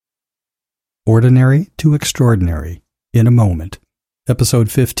Ordinary to Extraordinary in a Moment.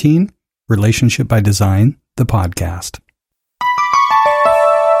 Episode 15, Relationship by Design, the podcast.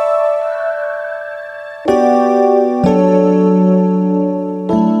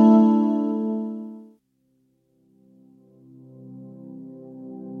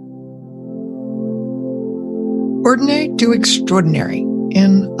 Ordinary to extraordinary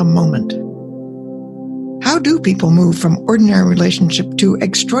in a moment. How do people move from ordinary relationship to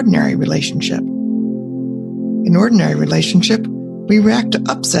extraordinary relationship? In ordinary relationship, we react to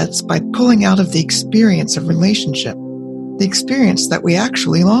upsets by pulling out of the experience of relationship, the experience that we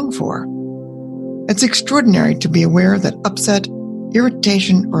actually long for. It's extraordinary to be aware that upset,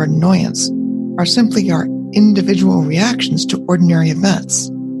 irritation, or annoyance are simply our individual reactions to ordinary events.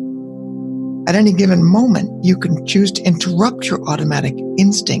 At any given moment, you can choose to interrupt your automatic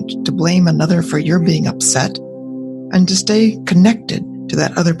instinct to blame another for your being upset and to stay connected to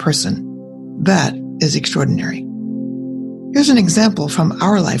that other person. That is extraordinary. Here's an example from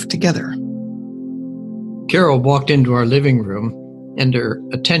our life together. Carol walked into our living room and her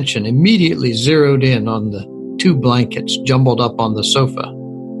attention immediately zeroed in on the 2 blankets jumbled up on the sofa,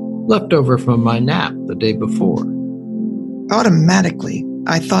 left over from my nap the day before. Automatically,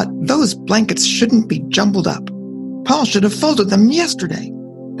 I thought those blankets shouldn't be jumbled up. Paul should have folded them yesterday.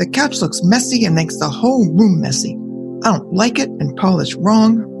 The couch looks messy and makes the whole room messy. I don't like it, and Paul is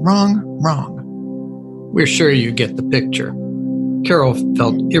wrong. We're sure you get the picture. Carol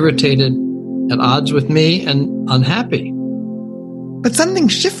felt irritated, at odds with me, and unhappy. But something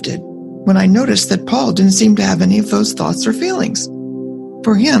shifted when I noticed that Paul didn't seem to have any of those thoughts or feelings.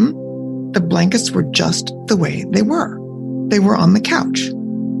 For him, the blankets were just the way they were. They were on the couch.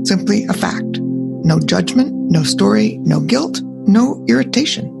 Simply a fact. No judgment, no story, no guilt, no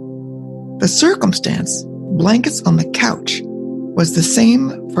irritation. The circumstance, blankets on the couch, was the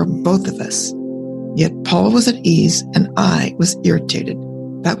same for both of us. Yet Paul was at ease and I was irritated.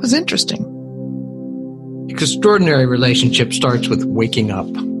 That was interesting. Extraordinary relationship starts with waking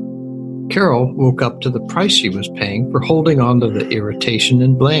up. Carol woke up to the price she was paying for holding on to the irritation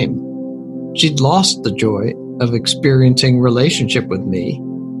and blame. She'd lost the joy of experiencing relationship with me,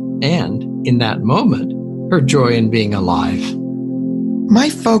 and, in that moment, her joy in being alive. My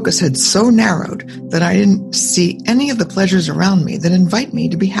focus had so narrowed that I didn't see any of the pleasures around me that invite me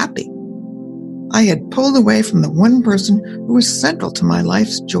to be happy. I had pulled away from the one person who was central to my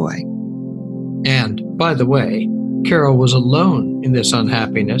life's joy. And, by the way, Carol was alone in this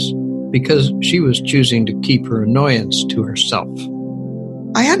unhappiness because she was choosing to keep her annoyance to herself.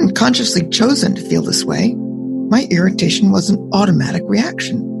 I hadn't consciously chosen to feel this way. My irritation was an automatic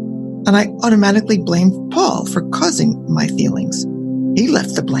reaction, and I automatically blamed Paul for causing my feelings. He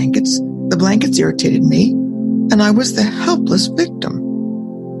left the blankets irritated me, and I was the helpless victim.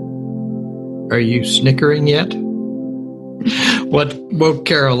 Are you snickering yet? What woke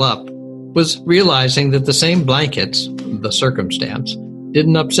Carol up was realizing that the same blankets, the circumstance,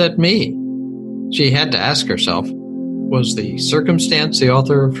 didn't upset me. She had to ask herself, was the circumstance the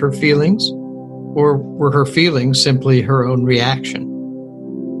author of her feelings? Or were her feelings simply her own reaction?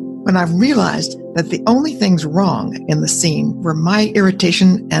 When I realized that the only things wrong in the scene were my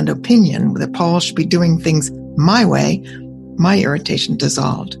irritation and opinion that Paul should be doing things my way, my irritation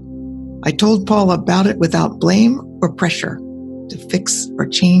dissolved. I told Paul about it without blame or pressure to fix or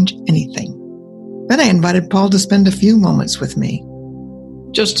change anything. Then I invited Paul to spend a few moments with me.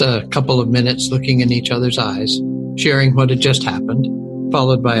 Just a couple of minutes looking in each other's eyes, sharing what had just happened,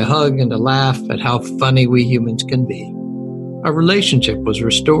 followed by a hug and a laugh at how funny we humans can be. Our relationship was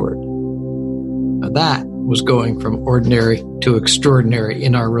restored. Now that was going from ordinary to extraordinary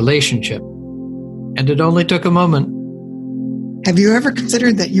in our relationship. And it only took a moment. Have you ever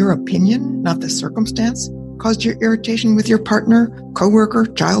considered that your opinion, not the circumstance, caused your irritation with your partner, coworker,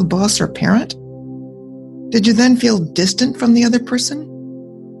 child boss, or parent? Did you then feel distant from the other person?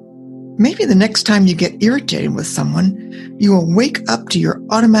 Maybe the next time you get irritated with someone, you will wake up to your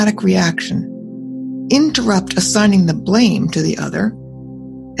automatic reaction, interrupt assigning the blame to the other,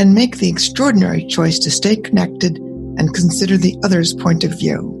 and make the extraordinary choice to stay connected and consider the other's point of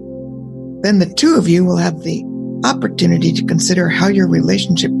view. Then the two of you will have the opportunity to consider how your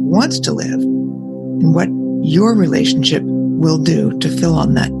relationship wants to live and what your relationship will do to fill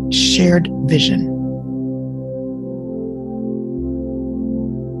on that shared vision.